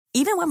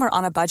Even when we're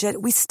on a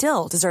budget, we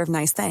still deserve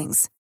nice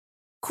things.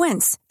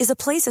 Quince is a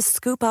place to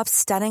scoop up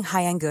stunning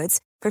high-end goods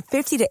for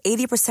 50 to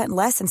 80%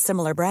 less than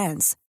similar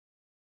brands.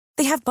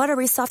 They have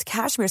buttery soft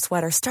cashmere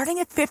sweaters starting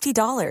at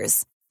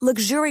 $50,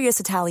 luxurious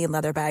Italian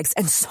leather bags,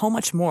 and so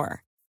much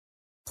more.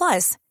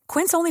 Plus,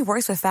 Quince only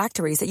works with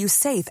factories that use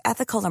safe,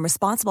 ethical, and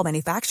responsible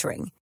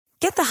manufacturing.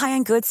 Get the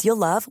high-end goods you'll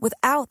love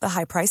without the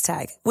high price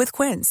tag with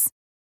Quince.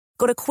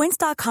 Go to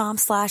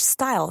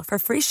quince.com/style for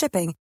free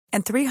shipping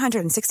and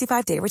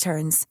 365-day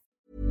returns.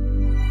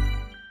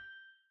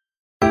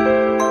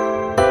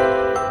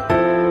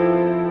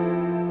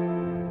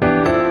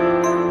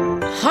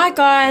 Hi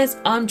guys,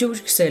 I'm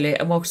Georgia Kasulu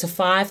and welcome to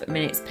 5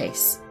 Minutes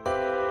Peace.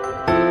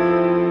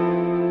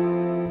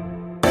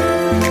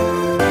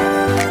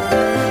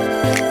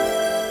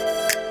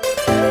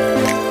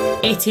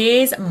 It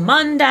is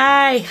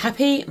Monday.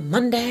 Happy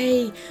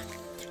Monday.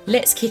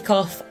 Let's kick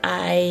off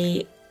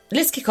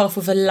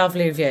with a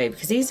lovely review,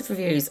 because these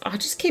reviews, I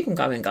just keep them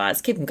going,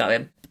 guys. Keep them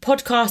going.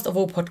 Podcast of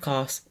all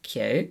podcasts,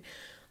 cute.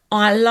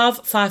 I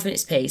love 5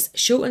 Minutes Peace.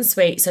 Short and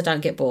sweet so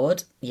don't get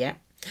bored. Yeah.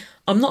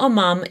 I'm not a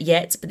mum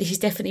yet, but this is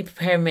definitely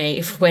preparing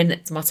me for when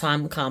my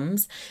time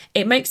comes.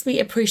 It makes me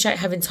appreciate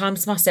having time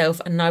to myself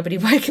and nobody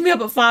waking me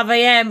up at 5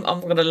 a.m.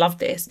 I'm going to love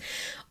this.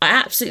 I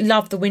absolutely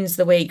love the wins of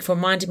the week for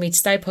reminding me to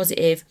stay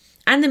positive,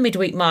 and the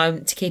midweek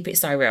moan to keep it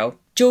so real.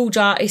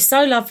 Georgia is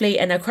so lovely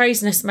and her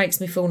craziness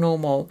makes me feel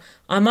normal.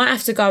 I might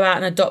have to go out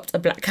and adopt a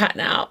black cat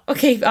now. Oh,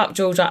 keep it up,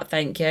 Georgia.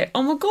 Thank you.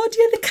 Oh my God,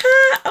 you're the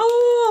cat.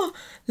 Oh,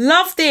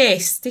 love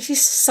this. This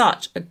is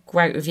such a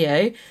great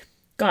review.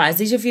 Guys,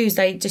 these reviews,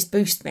 they just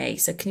boost me.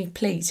 So can you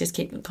please just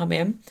keep them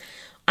coming?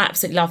 I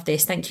absolutely love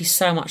this. Thank you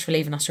so much for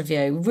leaving us a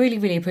review. Really,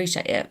 really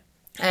appreciate it.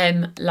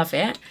 Love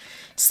it.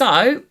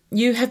 So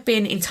you have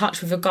been in touch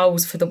with your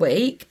goals for the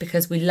week,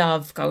 because we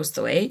love goals of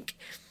the week.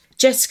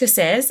 Jessica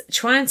says,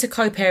 trying to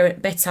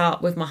co-parent better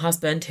with my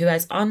husband who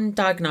has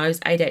undiagnosed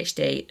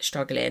ADHD,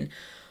 struggling.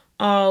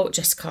 Oh,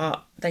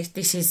 Jessica,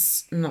 this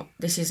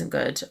isn't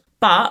good.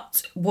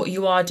 But what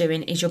you are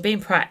doing is you're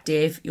being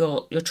proactive.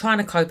 You're trying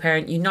to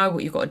co-parent. You know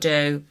what you've got to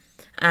do,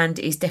 and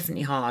it's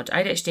definitely hard.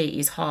 ADHD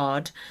is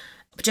hard.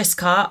 But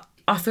Jessica,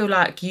 I feel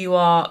like you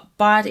are,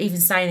 by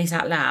even saying this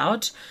out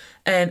loud,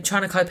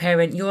 trying to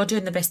co-parent, you're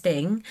doing the best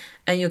thing,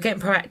 and you're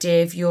getting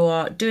proactive.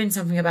 You're doing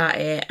something about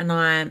it, and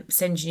I'm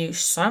sending you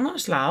so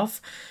much love.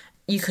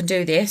 You can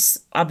do this.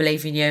 I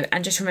believe in you.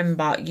 And just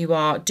remember, you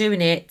are doing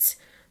it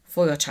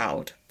for your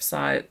child.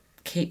 So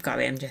keep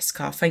going,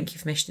 Jessica. Thank you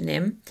for mentioning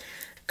him.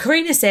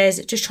 Karina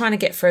says, just trying to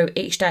get through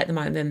each day at the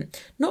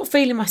moment. Not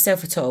feeling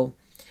myself at all.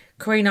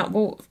 Karina,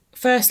 well,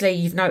 firstly,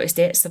 you've noticed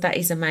it, so that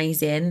is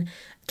amazing.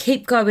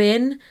 Keep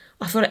going.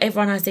 I feel like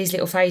everyone has these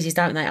little phases,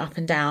 don't they, up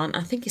and down.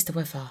 I think it's the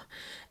weather.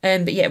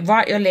 But yeah,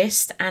 write your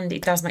list, and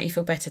it does make you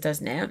feel better,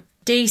 doesn't it?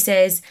 Dee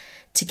says,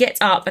 to get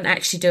up and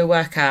actually do a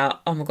workout.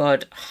 Oh my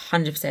God,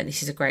 100%,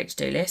 this is a great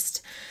to-do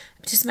list.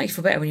 It just makes you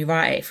feel better when you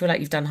write it. I feel like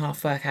you've done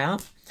half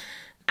workout.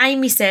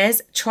 Amy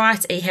says, try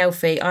to eat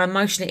healthy. I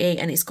emotionally eat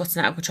and it's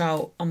gotten out of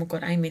control. Oh my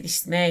God, Amy,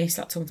 this is me.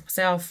 Start talking to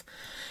myself.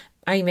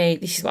 Amy,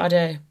 this is what I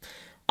do.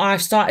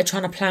 I've started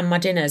trying to plan my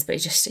dinners, but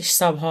it's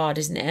so hard,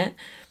 isn't it?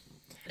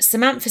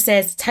 Samantha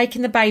says,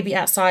 taking the baby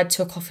outside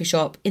to a coffee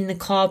shop in the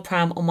car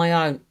pram on my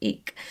own.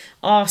 Eek.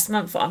 Oh,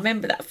 Samantha, I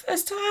remember that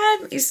first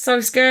time. It's so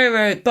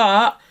scary.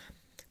 But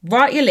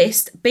write your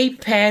list. Be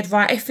prepared.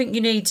 Write everything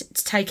you need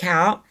to take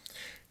out.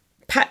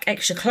 Pack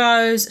extra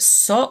clothes.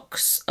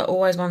 Socks are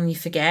always one you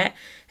forget.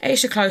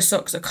 Extra clothes,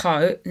 socks, a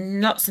coat,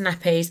 lots of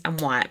nappies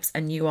and wipes,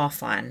 and you are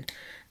fine.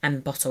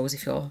 And bottles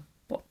if you're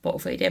bottle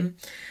feeding.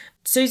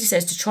 Susie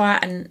says to try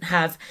and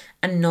have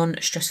a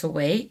non-stressful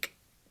week.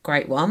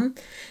 Great one.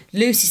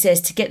 Lucy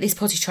says to get this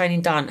potty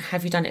training done.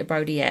 Have you done it,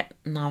 Brody, yet?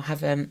 No, I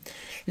haven't.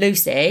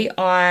 Lucy,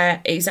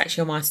 it's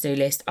actually on my to-do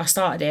list. I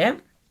started it.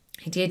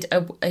 He did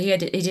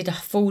a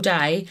full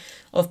day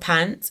of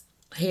pants.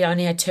 He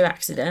only had 2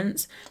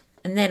 accidents.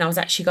 And then I was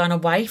actually going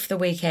away for the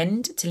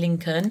weekend to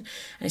Lincoln, and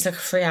it's like a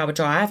 3-hour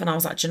drive. And I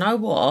was like, do you know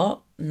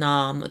what? No,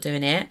 I'm not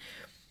doing it.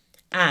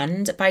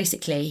 And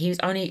basically, he was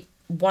only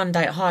one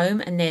day at home,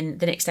 and then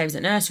the next day was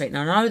at nursery.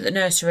 Now, I know that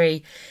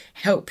nursery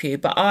help you,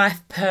 but I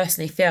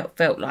personally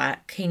felt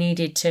like he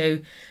needed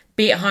to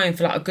be at home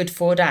for like a good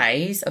 4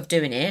 days of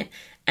doing it,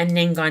 and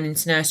then going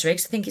into nursery,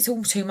 because I think it's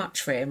all too much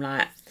for him.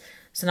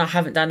 So no, I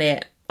haven't done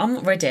it. I'm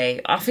not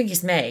ready. I think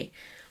it's me.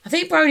 I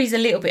think Brody's a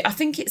little bit,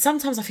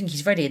 sometimes I think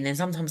he's ready, and then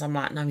sometimes I'm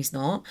like, no, he's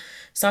not.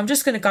 So I'm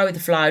just going to go with the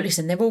flow.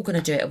 Listen, they're all going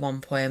to do it at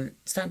one point.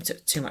 So don't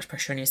put too much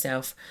pressure on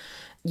yourself.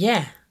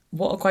 Yeah,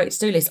 what a great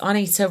to-do list. I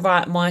need to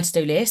write my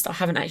to-do list. I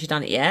haven't actually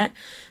done it yet,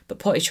 but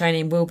potty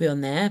training will be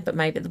on there, but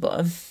maybe at the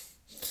bottom.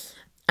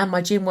 And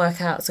my gym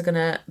workouts are going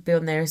to be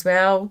on there as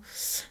well.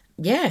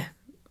 Yeah,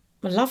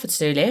 I love a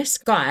to-do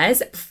list.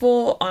 Guys,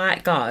 before I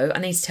go, I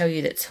need to tell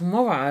you that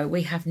tomorrow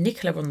we have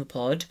Nicola on the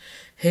pod,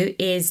 who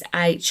is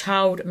a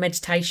child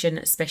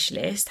meditation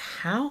specialist.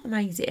 How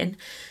amazing.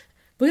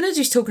 We're going to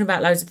just talking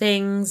about loads of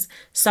things.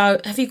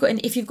 So if you've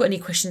got any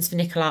questions for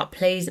Nicola,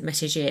 please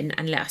message in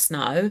and let us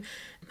know.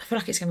 I feel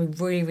like it's going to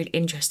be really, really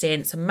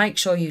interesting. So make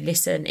sure you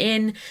listen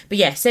in. But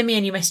yeah, send me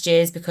any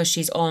messages because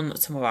she's on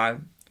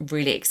tomorrow.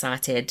 Really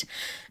excited.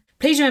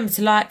 Please remember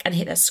to like and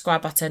hit that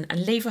subscribe button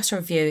and leave us a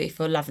review if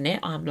you're loving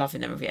it. I'm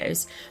loving the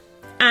reviews.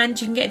 And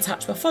you can get in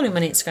touch by following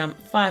me on Instagram,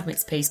 5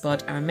 Minutes Peace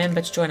Pod. And remember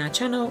to join our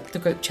channel, the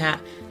group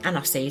chat, and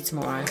I'll see you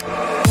tomorrow.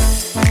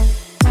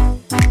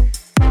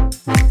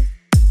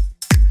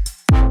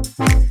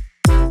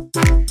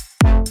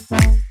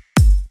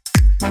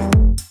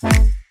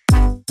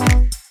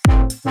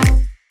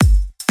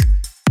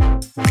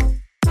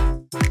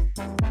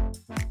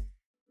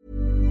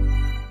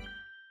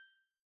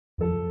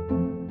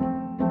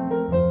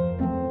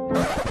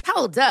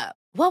 Hold up.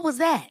 What was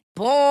that?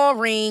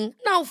 Boring.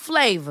 No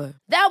flavor.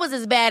 That was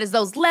as bad as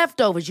those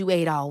leftovers you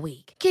ate all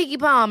week. Keke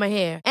Palmer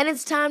here. And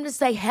it's time to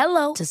say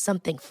hello to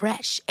something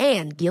fresh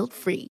and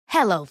guilt-free.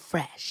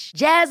 HelloFresh.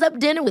 Jazz up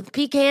dinner with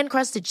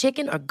pecan-crusted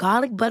chicken or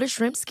garlic butter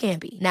shrimp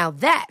scampi. Now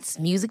that's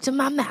music to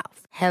my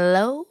mouth.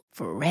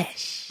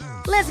 HelloFresh.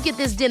 Let's get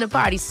this dinner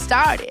party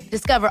started.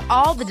 Discover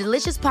all the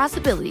delicious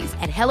possibilities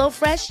at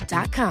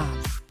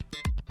HelloFresh.com.